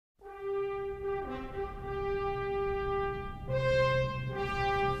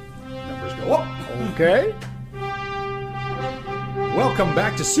Okay. Welcome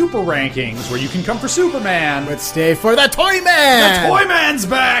back to Super Rankings, where you can come for Superman. But stay for the Toy Man! The Toy Man's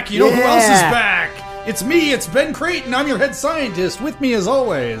back! You know who else is back? It's me, it's Ben Creighton. I'm your head scientist. With me as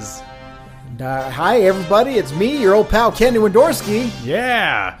always. Hi, everybody. It's me, your old pal, Kenny Wendorsky.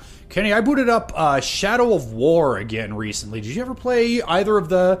 Yeah. Kenny, I booted up Shadow of War again recently. Did you ever play either of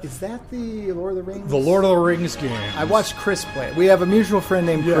the... Is that the Lord of the Rings? The Lord of the Rings game. I watched Chris play it. We have a mutual friend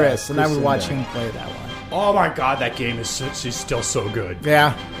named Chris, and I would watch him play that one. Oh my god, that game is still so good.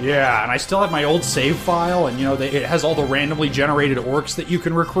 Yeah. Yeah, and I still have my old save file, and it has all the randomly generated orcs that you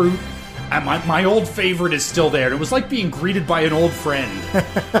can recruit. And my old favorite is still there. And it was like being greeted by an old friend.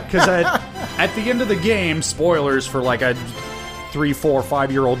 Because at the end of the game, spoilers for like a 3, 4,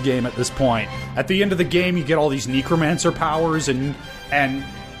 5-year-old game at this point, at the end of the game you get all these necromancer powers, and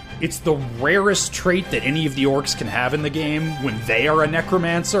it's the rarest trait that any of the orcs can have in the game when they are a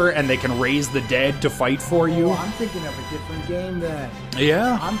necromancer and they can raise the dead to fight for you. Oh, I'm thinking of a different game then.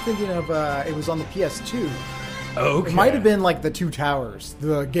 Yeah? I'm thinking of, it was on the PS2. Okay. It might have been like the Two Towers,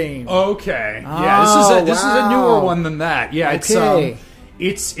 the game. Okay. Yeah, this is a newer one than that. Yeah, okay.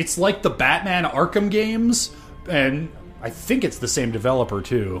 It's like the Batman Arkham games, and I think it's the same developer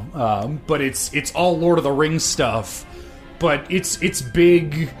too. But it's all Lord of the Rings stuff. But its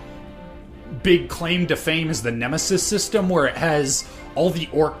big claim to fame is the Nemesis system, where it has all the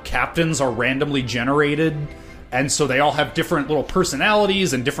orc captains are randomly generated, and so they all have different little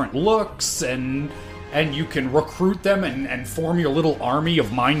personalities and different looks, and you can recruit them and form your little army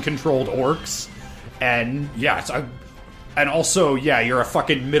of mind-controlled orcs. And yeah, and also, yeah, you're a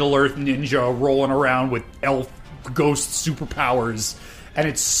fucking Middle-earth ninja rolling around with elf ghost superpowers. And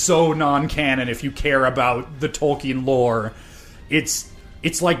it's so non-canon if you care about the Tolkien lore. It's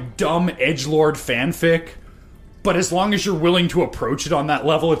like dumb edgelord fanfic, but as long as you're willing to approach it on that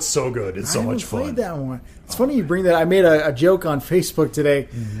level, it's so good. It's so much fun. I haven't played that one. It's funny you bring that. I made a joke on Facebook today.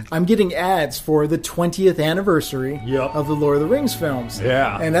 Mm-hmm. I'm getting ads for the 20th anniversary of the Lord of the Rings films.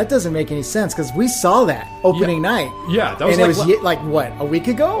 Yeah. And that doesn't make any sense because we saw that opening night. Yeah, that was what, a week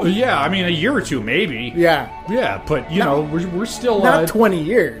ago? Yeah, I mean, a year or two maybe. Yeah. Yeah, but, we're still... Not 20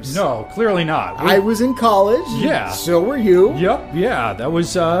 years. No, clearly not. I was in college. Yeah. So were you. Yep, yeah. That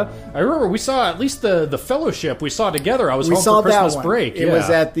was... I remember we saw at least the Fellowship we saw together. I was home for Christmas break. It was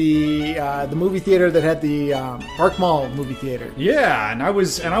at the movie theater that had the Park Mall movie theater. Yeah, and I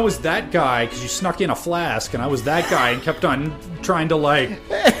was that guy because you snuck in a flask, and I was that guy and kept on trying to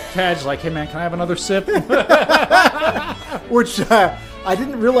catch hey man, can I have another sip? Which I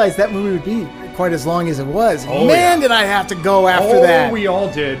didn't realize that movie would be quite as long as it was. Oh, did I have to go after that? Oh, we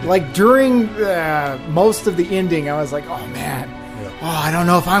all did. Like during most of the ending, I was like, oh man, I don't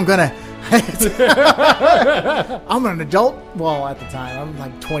know if I'm gonna. I'm an adult. Well, at the time, I'm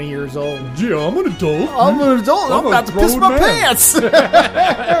like 20 years old. Yeah, I'm an adult. I'm about to piss my pants.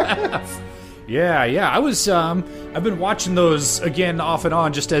 Yeah. I was. I've been watching those again off and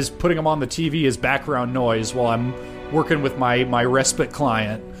on, just as putting them on the TV as background noise while I'm working with my respite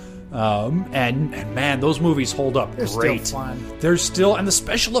client. And man, those movies hold up great. Still fun. They're still, and the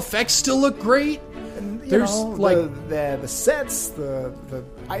special effects still look great. There's the sets,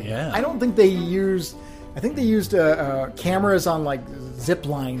 I don't think they used. I think they used cameras on like zip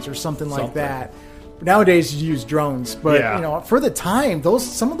lines or something like that. But nowadays you use drones, but for the time,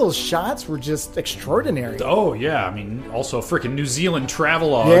 some of those shots were just extraordinary. Oh yeah, I mean, also freaking New Zealand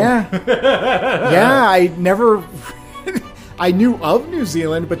travelogue. Yeah, yeah. I never. I knew of New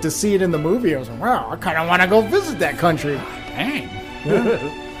Zealand, but to see it in the movie, I was like, wow, I kind of want to go visit that country. Dang.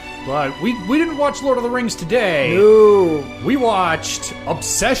 Yeah. But we didn't watch Lord of the Rings today. No. We watched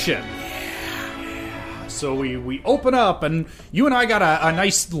Obsession. Yeah. So we open up, and you and I got a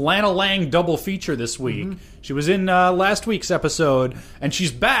nice Lana Lang double feature this week. Mm-hmm. She was in last week's episode, and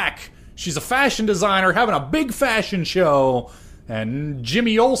she's back. She's a fashion designer having a big fashion show. And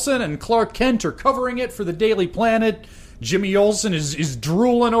Jimmy Olsen and Clark Kent are covering it for the Daily Planet. Jimmy Olsen is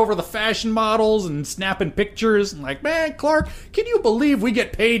drooling over the fashion models and snapping pictures. And like, man, Clark, can you believe we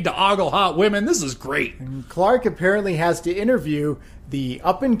get paid to ogle hot women? This is great. And Clark apparently has to interview the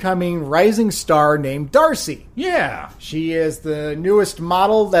up-and-coming rising star named Darcy. Yeah. She is the newest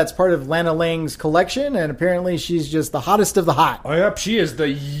model that's part of Lana Lang's collection, and apparently she's just the hottest of the hot. Oh, yep, she is the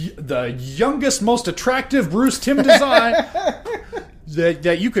youngest, most attractive Bruce Timm design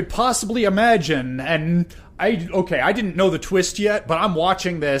that you could possibly imagine. And I didn't know the twist yet, but I'm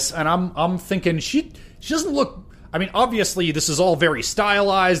watching this and I'm thinking she doesn't look. I mean, obviously, this is all very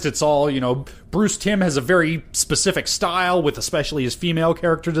stylized. It's all, Bruce Timm has a very specific style with especially his female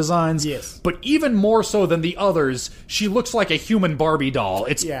character designs. Yes. But even more so than the others, she looks like a human Barbie doll.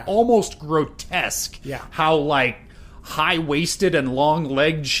 It's almost grotesque how, like, high-waisted and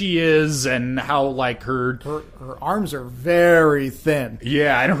long-legged she is, and how, like, her arms are very thin.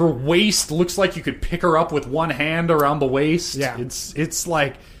 Yeah, and her waist looks like you could pick her up with one hand around the waist. Yeah. It's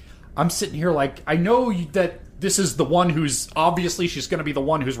like, I'm sitting here like, I know that this is the one who's, obviously she's going to be the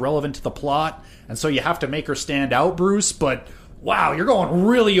one who's relevant to the plot, and so you have to make her stand out, Bruce, but wow, you're going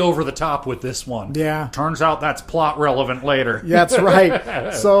really over the top with this one. Yeah. Turns out that's plot relevant later. Yeah, that's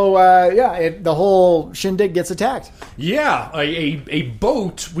right. So, the whole shindig gets attacked. Yeah, a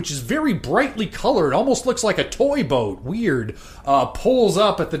boat, which is very brightly colored, almost looks like a toy boat, weird, pulls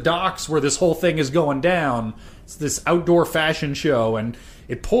up at the docks where this whole thing is going down. It's this outdoor fashion show, and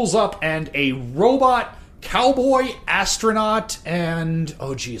it pulls up, and a robot cowboy, astronaut, and,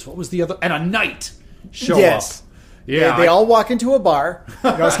 what was the other? And a knight show up. Yeah, they all walk into a bar.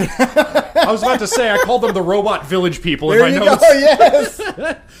 I was about to say, I called them the Robot Village people there in my notes. Go, yes.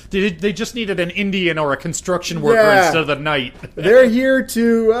 They just needed an Indian or a construction worker instead of the knight. They're here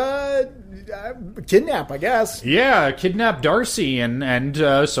to kidnap, I guess. Yeah, kidnap Darcy, and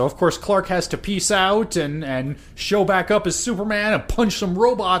so of course Clark has to peace out and show back up as Superman and punch some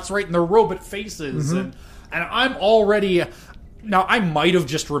robots right in their robot faces, and I'm already. Now, I might have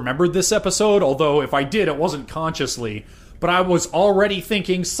just remembered this episode, although if I did, it wasn't consciously. But I was already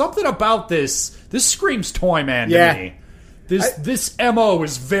thinking, something about this screams Toyman to me. This MO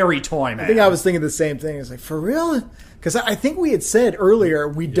is very Toyman. I think I was thinking the same thing. It's like, for real? Because I think we had said earlier,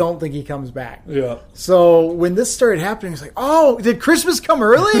 we don't think he comes back. Yeah. So when this started happening, it's like, oh, did Christmas come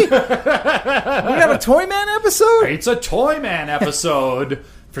early? We got a Toyman episode? It's a Toyman episode.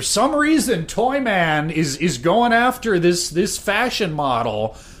 For some reason, Toyman is going after this fashion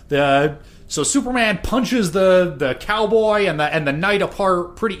model. So Superman punches the cowboy and the knight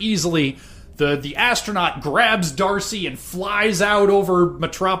apart pretty easily. The astronaut grabs Darcy and flies out over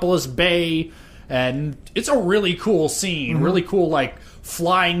Metropolis Bay, and it's a really cool scene. Really cool, like,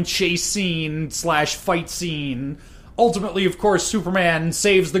 flying chase scene / fight scene. Ultimately, of course, Superman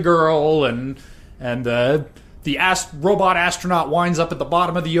saves the girl, and the robot astronaut winds up at the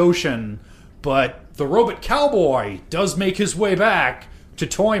bottom of the ocean, but the robot cowboy does make his way back to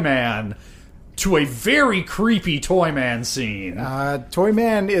Toyman, to a very creepy Toyman scene.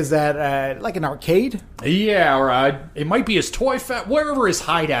 Toyman is that like an arcade? Yeah, or it might be his toy wherever his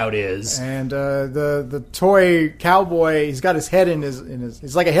hideout is. And the toy cowboy, he's got his head in his.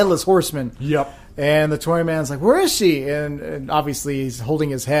 He's like a headless horseman. Yep. And the toy man's like, where is she? And obviously he's holding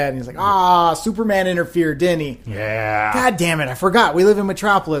his head, and he's like, Superman interfered, didn't he? Yeah. God damn it, I forgot. We live in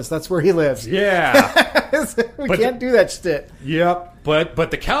Metropolis. That's where he lives. Yeah. we can't do that shit. Yep.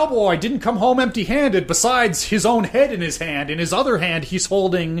 But the cowboy didn't come home empty-handed. Besides his own head in his hand, in his other hand, he's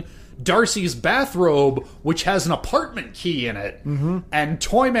holding Darcy's bathrobe, which has an apartment key in it. And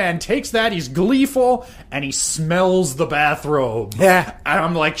Toyman takes that, he's gleeful, and he smells the bathrobe. Yeah. And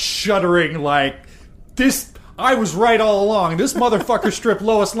I'm like shuddering, like, this, I was right all along. This motherfucker stripped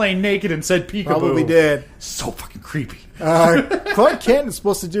Lois Lane naked and said peekaboo. Probably did. So fucking creepy. Clark Kent is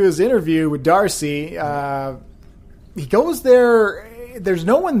supposed to do his interview with Darcy. He goes there, there's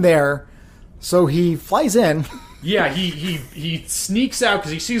no one there, so he flies in. Yeah, he sneaks out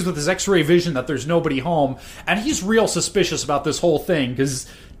because he sees with his X-ray vision that there's nobody home, and he's real suspicious about this whole thing because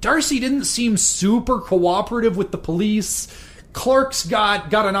Darcy didn't seem super cooperative with the police. Clark's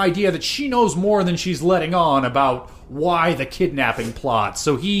got an idea that she knows more than she's letting on about why the kidnapping plot,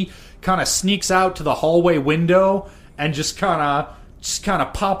 so he kind of sneaks out to the hallway window and just kind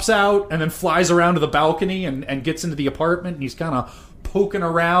of pops out and then flies around to the balcony and gets into the apartment, and he's kind of poking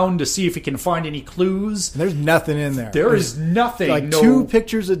around to see if he can find any clues. There's nothing in there. There's nothing. Like two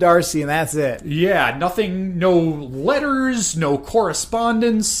pictures of Darcy, and that's it. Yeah, nothing. No letters, no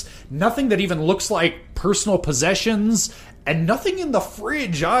correspondence, nothing that even looks like personal possessions, and nothing in the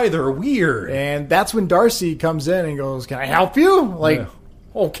fridge either. Weird. And that's when Darcy comes in and goes, "Can I help you?" Like,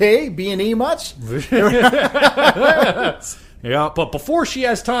 okay, B&E much? Yeah, but before she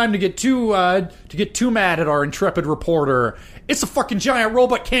has time to get too mad at our intrepid reporter, it's a fucking giant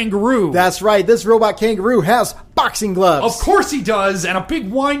robot kangaroo. That's right. This robot kangaroo has boxing gloves. Of course he does, and a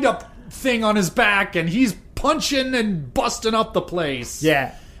big wind-up thing on his back, and he's punching and busting up the place.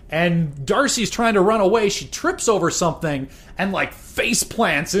 Yeah. And Darcy's trying to run away. She trips over something and like face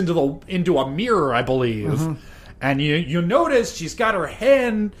plants into a mirror, I believe. And you notice she's got her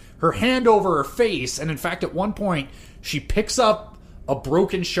hand over her face, and in fact, at one point, she picks up a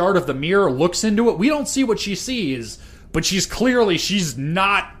broken shard of the mirror, looks into it. We don't see what she sees, but she's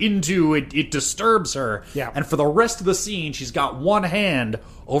not into it. It disturbs her. Yeah. And for the rest of the scene, she's got one hand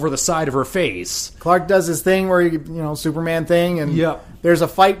over the side of her face. Clark does his thing where Superman thing, and there's a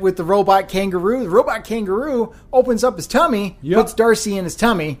fight with the robot kangaroo. The robot kangaroo opens up his tummy, puts Darcy in his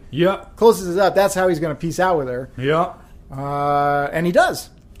tummy, closes it up. That's how he's going to peace out with her. And he does.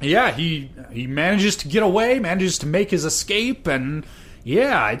 Yeah, he manages to get away, manages to make his escape, and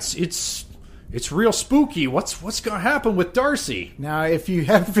it's real spooky. What's going to happen with Darcy? Now, if you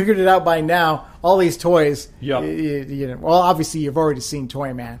haven't figured it out by now, all these toys. Obviously you've already seen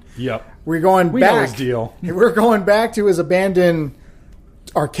Toyman. We're going back. We know his deal. We're going back to his abandoned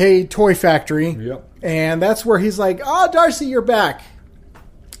arcade toy factory. And that's where he's like, "Oh, Darcy, you're back.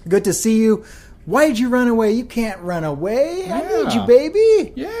 Good to see you. Why did you run away? You can't run away. I need you,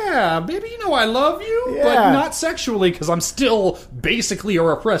 baby." Yeah, baby, I love you, but not sexually, because I'm still basically a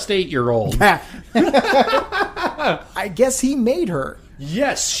repressed 8-year-old. I guess he made her.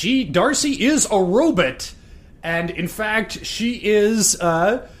 Yes, Darcy is a robot, and in fact, she is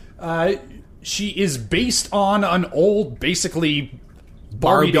based on an old, basically,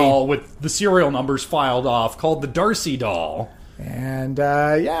 Barbie doll with the serial numbers filed off, called the Darcy doll. And,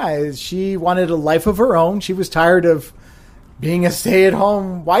 she wanted a life of her own. She was tired of being a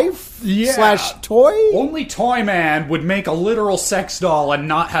stay-at-home wife / toy. Only Toyman would make a literal sex doll and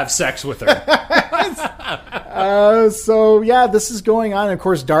not have sex with her. This is going on. And of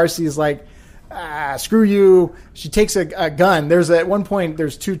course, Darcy is like, screw you. She takes a gun. At one point,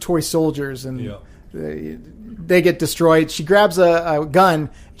 there's 2 toy soldiers, and they get destroyed. She grabs a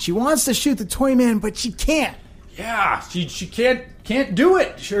gun. She wants to shoot the Toyman, but she can't. Yeah, she can't do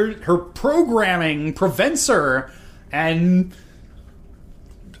it. Her programming prevents her, and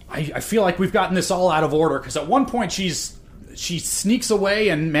I feel like we've gotten this all out of order, because at one point she sneaks away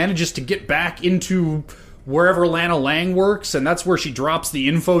and manages to get back into wherever Lana Lang works, and that's where she drops the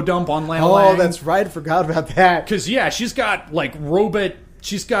info dump on Lana Lang. Oh, that's right. I forgot about that. Because, she's got, like,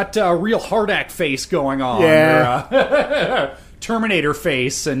 she's got real Hardak face going on. Yeah. Terminator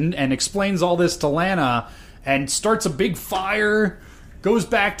face, and explains all this to Lana, and starts a big fire, goes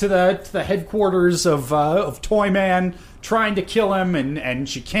back to the headquarters of Toyman, trying to kill him, and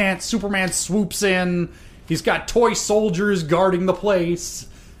she can't. Superman swoops in. He's got toy soldiers guarding the place,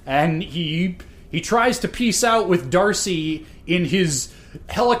 and he tries to peace out with Darcy in his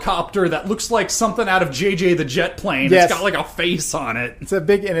helicopter that looks like something out of JJ the Jet Plane. Yes. It's got like a face on it. It's and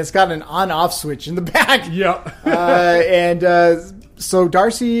it's got an on-off switch in the back. Yep. So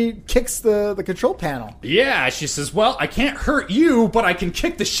Darcy kicks the control panel. Yeah, she says, "Well, I can't hurt you, but I can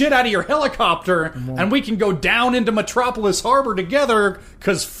kick the shit out of your helicopter, and we can go down into Metropolis Harbor together,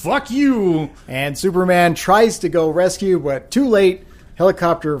 because fuck you." And Superman tries to go rescue, but too late.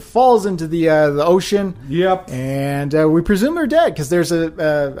 Helicopter falls into the ocean. Yep. And we presume they're dead, because there's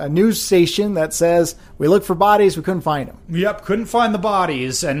a news station that says, "We looked for bodies, we couldn't find them." Yep, couldn't find the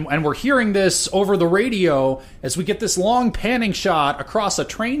bodies. And we're hearing this over the radio as we get this long panning shot across a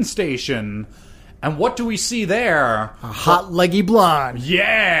train station. And what do we see there? A hot, leggy blonde.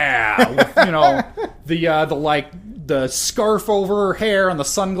 Yeah! With, the scarf over her hair and the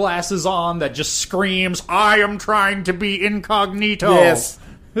sunglasses on that just screams, "I am trying to be incognito." Yes.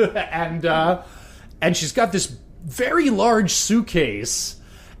 And she's got this very large suitcase,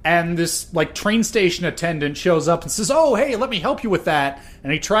 and this train station attendant shows up and says, "Oh, hey, let me help you with that."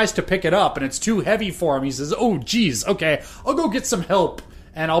 And he tries to pick it up, and it's too heavy for him. He says, "Oh, geez, okay, I'll go get some help,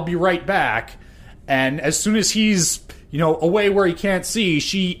 and I'll be right back." And as soon as he's away where he can't see,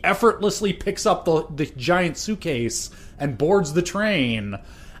 she effortlessly picks up the giant suitcase and boards the train.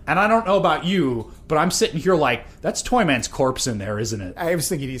 And I don't know about you, but I'm sitting here like, that's Toyman's corpse in there, isn't it? I was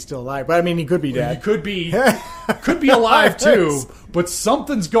thinking he's still alive, but I mean, he could be dead. He could be alive too, but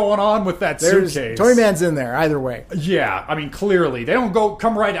something's going on with that suitcase. Toyman's in there, either way. Yeah, I mean, clearly. They don't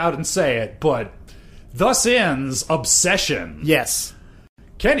come right out and say it, but thus ends Obsession. Yes.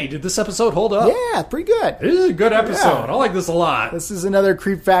 Kenny, did this episode hold up? Yeah, pretty good. It is a good episode. Yeah. I like this a lot. This is another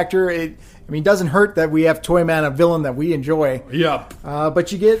creep factor. It doesn't hurt that we have Toyman, a villain that we enjoy. Yep.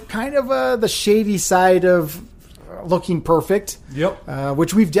 But you get kind of the shady side of looking perfect. Yep.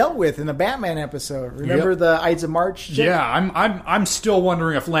 Which we've dealt with in the Batman episode. Remember the Ides of March chick? Yeah, I'm still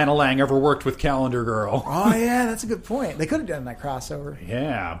wondering if Lana Lang ever worked with Calendar Girl. Oh yeah, that's a good point. They could have done that crossover.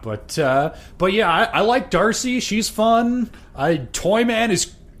 Yeah, but yeah, I like Darcy. She's fun. Toyman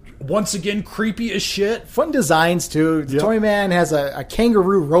is Once again, creepy as shit. Fun designs, too. The Toyman has a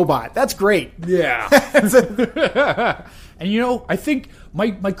kangaroo robot. That's great. Yeah. And, I think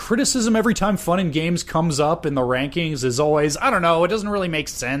my criticism every time Fun and Games comes up in the rankings is always, I don't know, it doesn't really make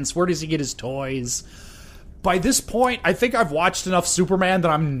sense. Where does he get his toys? By this point, I think I've watched enough Superman that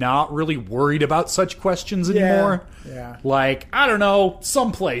I'm not really worried about such questions anymore. Yeah. Like, I don't know,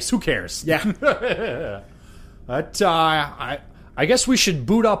 someplace. Who cares? Yeah. But I guess we should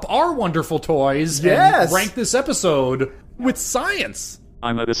boot up our wonderful toys and rank this episode with science.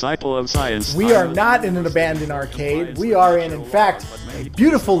 I'm a disciple of science. We are not in an abandoned arcade. We are in fact, a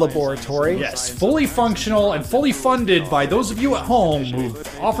beautiful laboratory. Yes, fully functional and fully funded by those of you at home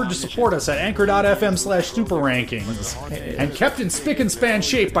who've offered to support us at anchor.fm/superrankings. And kept in spick and span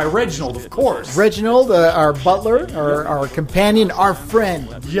shape by Reginald, of course. Reginald, our butler, our companion, our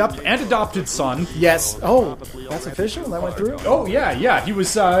friend. Yep, and adopted son. Yes. Oh, that's official? That went through? Oh, yeah. He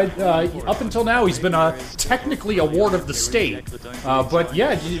was, up until now, he's been technically a ward of the state. But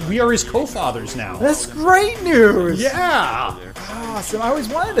yeah, we are his co-fathers now. That's great news. Yeah. Awesome. I always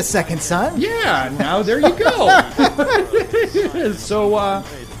wanted a second son. Yeah, now there you go. So,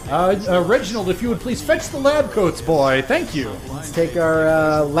 Reginald, if you would please fetch the lab coats, boy. Thank you. Let's take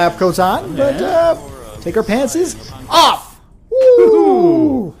our lab coats on, but take our pantses off.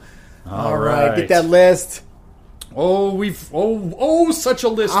 Woo! All right, get that list. Oh, such a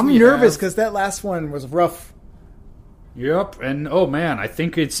list. I'm nervous because that last one was rough. Yep, and oh man, I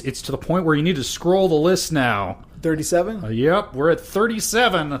think it's to the point where you need to scroll the list now. 37? Yep, we're at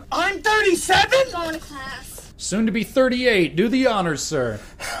 37. I'm 37? Going to class. Soon to be 38. Do the honors, sir.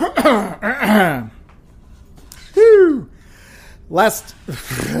 Whew. Last...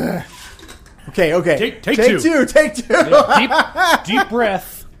 Okay. Take two. Take two. Yeah, deep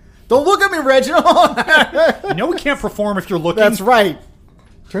breath. Don't look at me, Reginald. You know we can't perform if you're looking. That's right.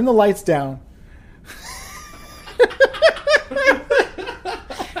 Turn the lights down.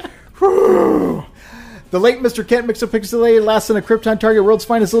 The late Mr. Kent Mixopixelated last in a Krypton target, world's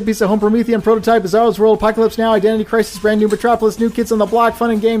finest little piece of home Promethean prototype, Bizarro's World, Apocalypse Now, Identity Crisis, Brand New Metropolis, New Kids on the Block,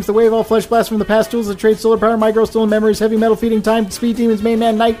 Fun and Games, The Wave, All Flesh Blast from the Past, Tools of Trade, Solar Power, My Girl, Stolen Memories, Heavy Metal, Feeding Time, Speed Demons, Main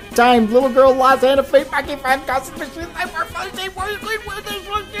Man, Night Time, Little Girl, Lost, Hand of Fate, Rocky Fan, Gossip, Machine, Life, War, Fun, Day, Warrior, Clean, War, Days,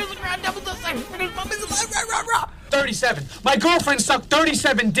 War, Years, the Ground, Double, Dust, Finish, Mummies, Alive, Rah, Rah, Rah. 37. My girlfriend sucked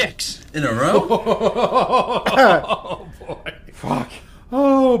 37 dicks. In a row? Oh, boy. Fuck.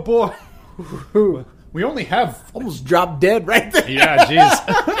 Oh, boy. We only have... Almost dropped dead right there. Yeah,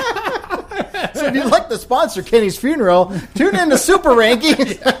 jeez. So if you'd like to sponsor Kenny's funeral, tune in to Super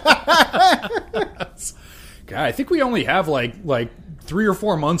Rankings. God, I think we only have like 3 or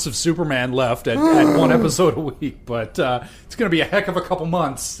 4 months of Superman left at one episode a week, but it's going to be a heck of a couple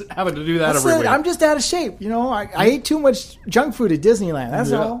months having to do that every week. I'm just out of shape. I ate too much junk food at Disneyland.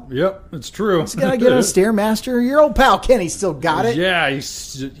 That's all. Yep, it's true. Just got to get on a Stairmaster. Your old pal Kenny still got it. Yeah,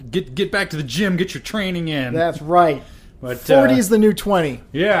 get back to the gym, get your training in. That's right. But 40 is the new 20.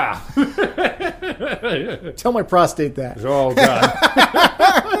 Yeah. Tell my prostate that. Oh, God.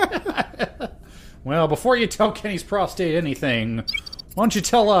 Well, before you tell Kenny's prostate anything, why don't you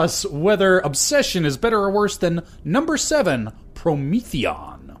tell us whether Obsession is better or worse than number 7,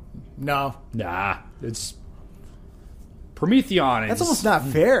 Prometheon? No. Nah, it's... Prometheon is... That's almost not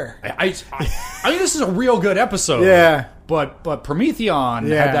fair. I mean, this is a real good episode. Yeah. But Prometheon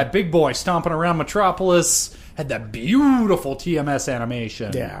had that big boy stomping around Metropolis, had that beautiful TMS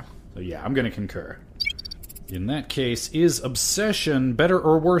animation. Yeah. So yeah, I'm going to concur. In that case, is Obsession better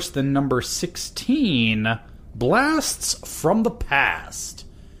or worse than number 16, Blasts from the Past?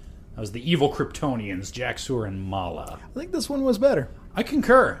 That was the evil Kryptonians, Jax-Ur and Mala. I think this one was better. I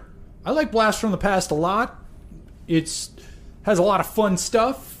concur. I like Blast from the Past a lot. It's has a lot of fun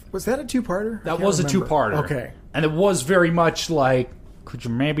stuff. Was that a two-parter? That was a two-parter. Okay. And it was very much like, could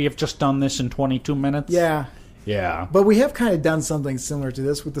you maybe have just done this in 22 minutes? Yeah. Yeah. But we have kind of done something similar to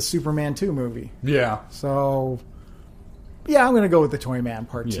this with the Superman 2 movie. Yeah. So, yeah, I'm going to go with the Toyman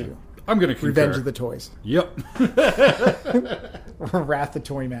Part 2. I'm going to concur. Revenge of the Toys. Yep. Wrath the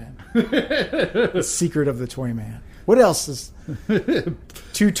Toyman. The Secret of the Toyman. What else is...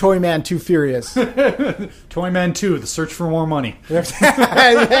 Two Toyman, Too Furious. Toyman 2, The Search for More Money.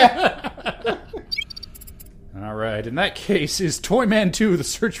 All right, in that case, is Toyman 2, The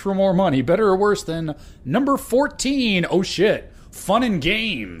Search for More Money, better or worse than number 14, oh shit, Fun and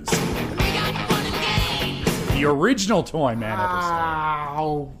Games? We got fun and games. The original Toyman episode.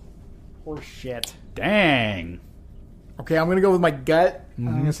 Ow. Poor shit. Dang. Okay, I'm going to go with my gut. I'm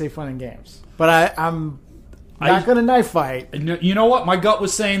going to say Fun and Games. But I'm not going to knife fight. You know what? My gut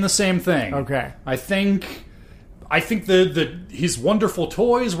was saying the same thing. Okay. I think I think his wonderful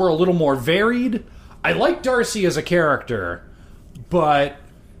toys were a little more varied. I like Darcy as a character, but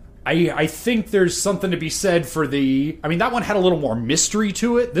I think there's something to be said for that one had a little more mystery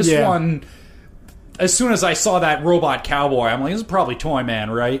to it. This one, as soon as I saw that robot cowboy, I'm like, this is probably Toyman,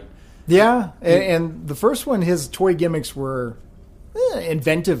 right? Yeah, and the first one, his toy gimmicks were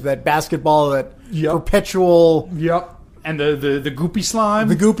inventive. That basketball, that perpetual... Yep. And the goopy slime.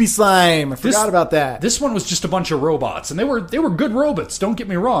 The goopy slime. I forgot about that. This one was just a bunch of robots, and they were good robots. Don't get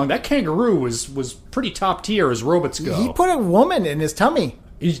me wrong. That kangaroo was pretty top tier as robots go. He put a woman in his tummy.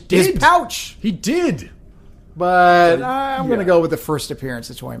 He did. His pouch. He did. But I'm going to go with the first appearance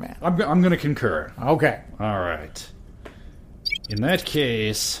of Toyman. I'm going to concur. Okay. All right. In that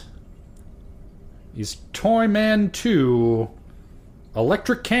case, is Toyman 2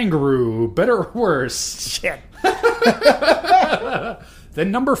 Electric Kangaroo better or worse? Shit.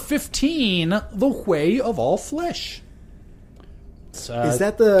 Then number 15, The Way of All Flesh. Is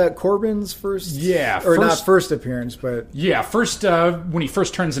that the Corbin's first? Yeah. Or not first appearance, but... Yeah, first when he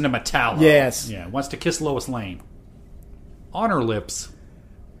first turns into Metallo. Yes. Yeah, wants to kiss Lois Lane. On her lips.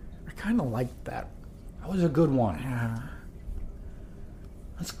 I kind of liked that. That was a good one. Yeah.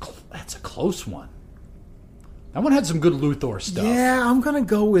 That's a close one. That one had some good Luthor stuff. Yeah, I'm going to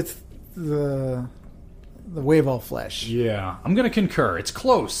go with the Way of All Flesh. Yeah, I'm going to concur. It's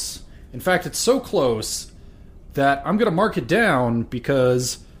close. In fact, it's so close that I'm going to mark it down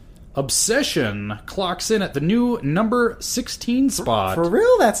because Obsession clocks in at the new number 16 spot. For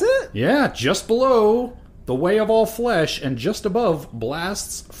real? That's it? Yeah, just below The Way of All Flesh and just above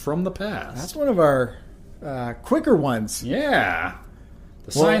Blasts from the Past. That's one of our quicker ones. Yeah.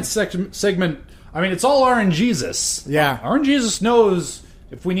 The science segment, I mean, it's all RNGesus. Yeah. RNGesus knows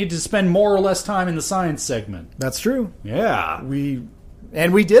if we need to spend more or less time in the science segment. That's true. Yeah. We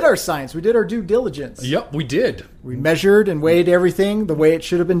did our science. We did our due diligence. Yep, we did. We measured and weighed everything the way it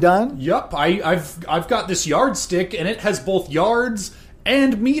should have been done. Yep, I've got this yardstick, and it has both yards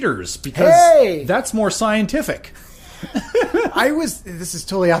and meters because that's more scientific. This is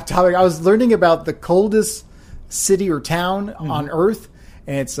totally off topic. I was learning about the coldest city or town on Earth,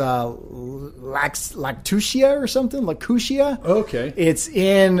 and it's Lactucia or something. Lacutia. Okay. It's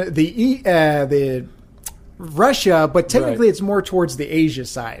in the Russia, but technically it's more towards the Asia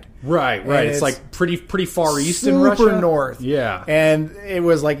side. Right. It's like pretty far east in Russia. Super north. Yeah. And it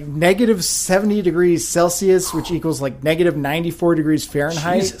was like negative 70 degrees Celsius, which equals like negative 94 degrees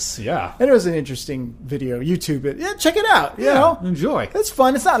Fahrenheit. Jesus, yeah. And it was an interesting video. YouTube it. Yeah, check it out. You know? Enjoy. It's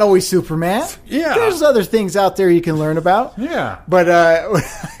fun. It's not always Superman. Yeah. There's other things out there you can learn about. Yeah. But I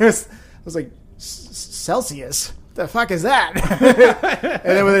was like, Celsius? The fuck is that?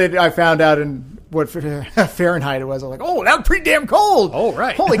 And then when I found out what Fahrenheit it was, I was like, oh, that was pretty damn cold. Oh,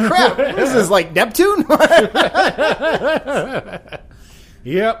 right. Holy crap. What is this, like Neptune?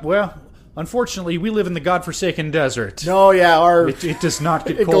 Yep, well, unfortunately, we live in the godforsaken desert. No, yeah. It does not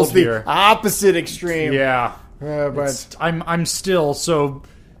get it cold goes the here. opposite extreme. Yeah. But I'm still, so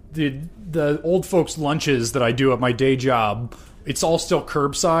the old folks' lunches that I do at my day job, it's all still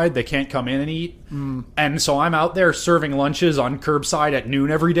curbside. They can't come in and eat. And so I'm out there serving lunches on curbside at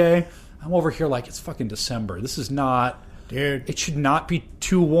noon every day. I'm over here like, it's fucking December. This is not... Dude. It should not be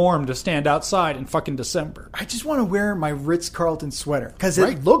too warm to stand outside in fucking December. I just want to wear my Ritz-Carlton sweater because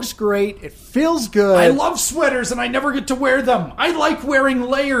it looks great. It feels good. I love sweaters and I never get to wear them. I like wearing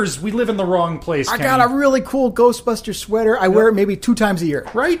layers. We live in the wrong place, I Kenny. got a really cool Ghostbuster sweater. I wear it maybe 2 times a year.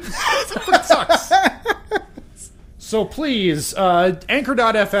 Right? It sucks. So please,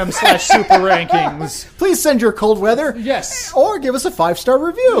 anchor.fm/super rankings. Please send your cold weather. Yes. Or give us a 5-star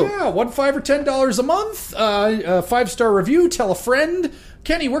review. Yeah, $1, $5, or $10 a month. A 5-star review. Tell a friend.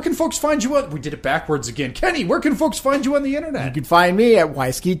 Kenny, where can folks find you on... We did it backwards again. Kenny, where can folks find you on the internet? You can find me at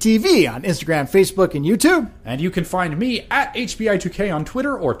Wisky TV on Instagram, Facebook, and YouTube. And you can find me at HBI2K on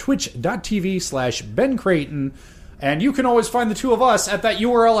Twitter or twitch.tv/Ben Creighton. And you can always find the two of us at that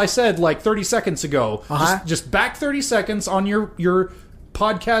URL I said like 30 seconds ago. Just back 30 seconds on your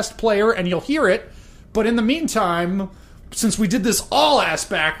podcast player and you'll hear it. But in the meantime, since we did this all ass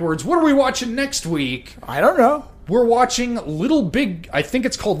backwards, what are we watching next week? I don't know. We're watching Little Big... I think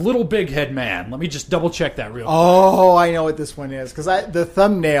it's called Little Big Head Man. Let me just double check that real quick. Oh, I know what this one is. Because the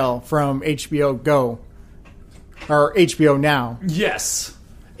thumbnail from HBO Go, or HBO Now. Yes.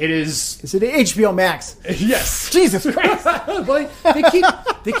 It is... Is it HBO Max? Yes. Jesus Christ. Like,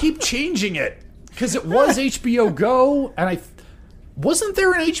 they keep changing it. Because it was HBO Go, and wasn't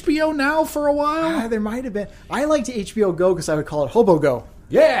there an HBO Now for a while? There might have been. I liked HBO Go because I would call it Hobo Go.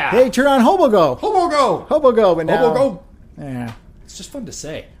 Yeah. Hey, turn on Hobo Go. Hobo Go. Hobo Go. But now, Hobo Go. Yeah. It's just fun to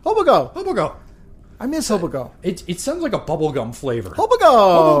say. Hobo Go. Hobo Go. I miss Hobogo. It sounds like a bubblegum flavor.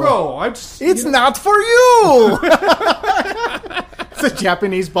 Hobogo! It's not for you! It's a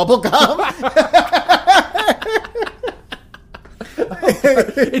Japanese bubblegum.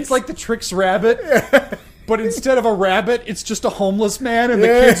 It's like the Trix rabbit, but instead of a rabbit, it's just a homeless man, and the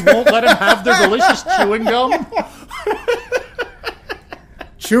kids won't let him have their delicious chewing gum.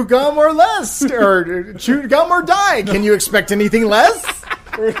 Chew gum or less, or chew gum or die. Can you expect anything less?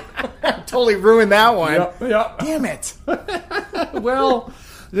 Totally ruined that one. Yep. Damn it. Well,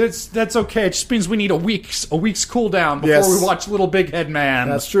 that's okay. It just means we need a week's cool down before we watch Little Big Head Man.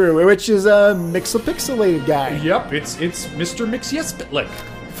 That's true. Which is a Mixopixelated guy. Yep, it's Mr. Mix-Yes-Bitlick.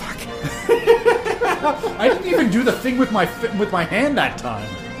 Fuck. I didn't even do the thing with my hand that time.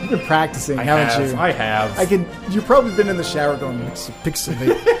 You've been practicing, haven't you? I have. You've probably been in the shower going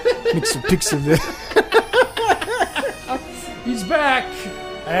Mixopixelate. Mixopixelate. He's back.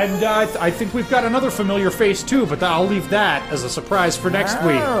 And I think we've got another familiar face, too, but I'll leave that as a surprise for next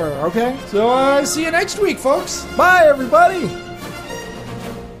week. Okay. So, see you next week, folks. Bye, everybody.